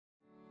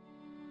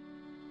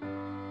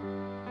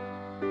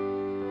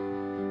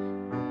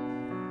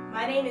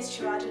My name is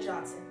Chiraja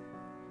Johnson.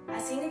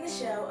 I sing in the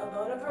show A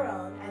Boat of Our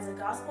Own as a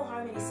gospel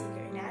harmony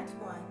singer in Act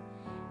 1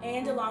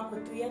 and along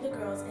with 3 other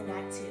girls in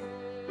Act 2.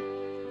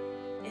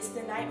 It's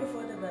the night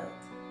before the vote.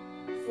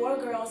 4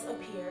 girls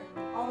appear,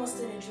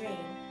 almost in a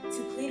dream,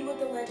 to plead with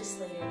the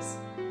legislators.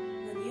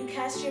 When you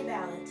cast your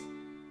ballot,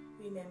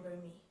 remember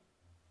me.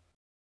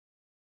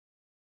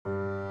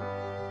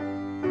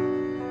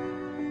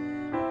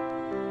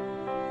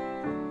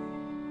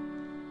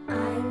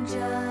 I'm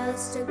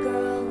just a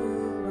girl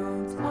who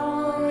won't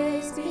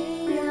always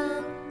be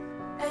young.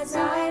 As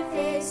I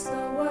face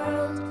the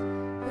world,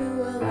 who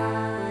will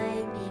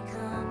I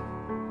become?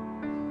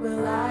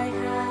 Will I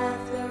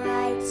have the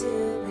right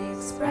to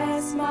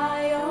express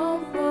my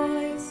own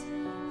voice?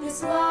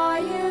 This law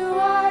you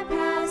are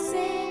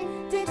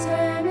passing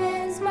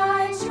determines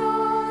my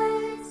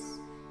choice.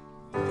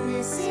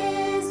 This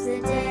is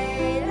the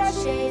day that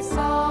shapes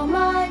all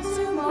my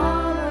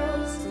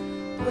tomorrows.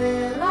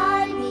 Will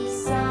I be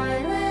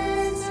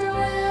silenced or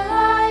will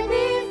I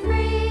be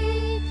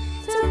free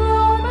to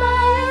vote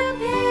my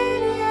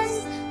opinions,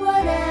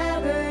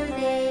 whatever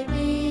they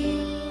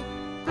be?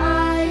 I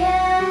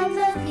am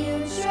the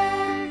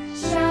future,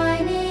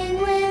 shining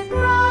with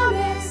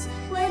promise.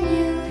 When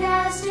you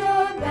cast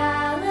your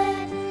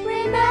ballot,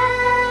 remember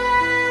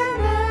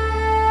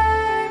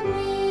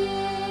me.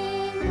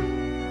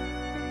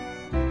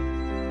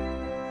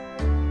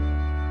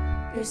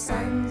 Your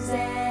sons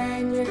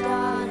and your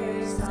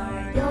daughters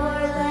are your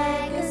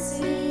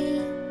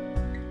legacy.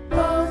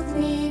 Both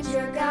need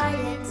your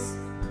guidance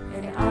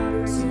and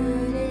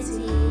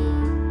opportunity.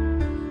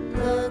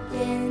 Look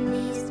in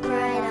these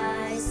bright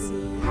eyes,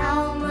 see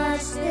how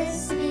much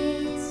this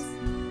means.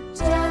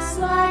 Just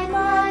like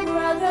my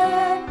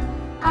brother,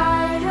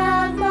 I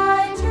have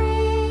my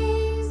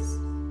dreams.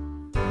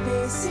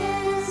 This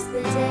is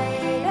the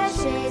day that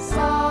shapes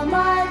all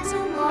my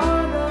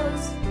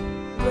tomorrows.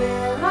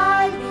 Will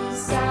I be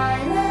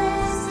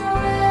silenced or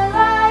will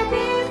I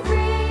be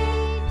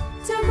free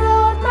to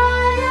vote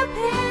my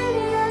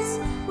opinions,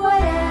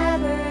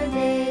 whatever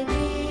they be?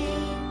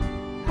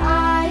 I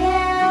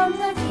am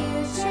the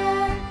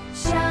future,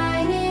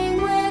 shining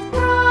with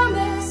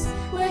promise.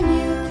 When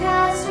you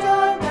cast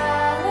your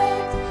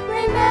ballot,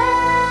 remember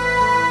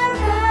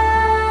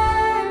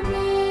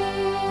me.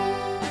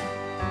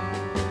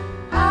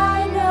 I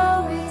know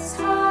it's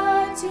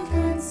hard to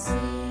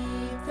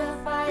conceive the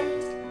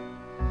fight.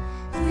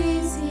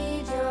 Please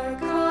heed your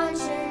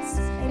conscience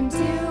and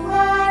do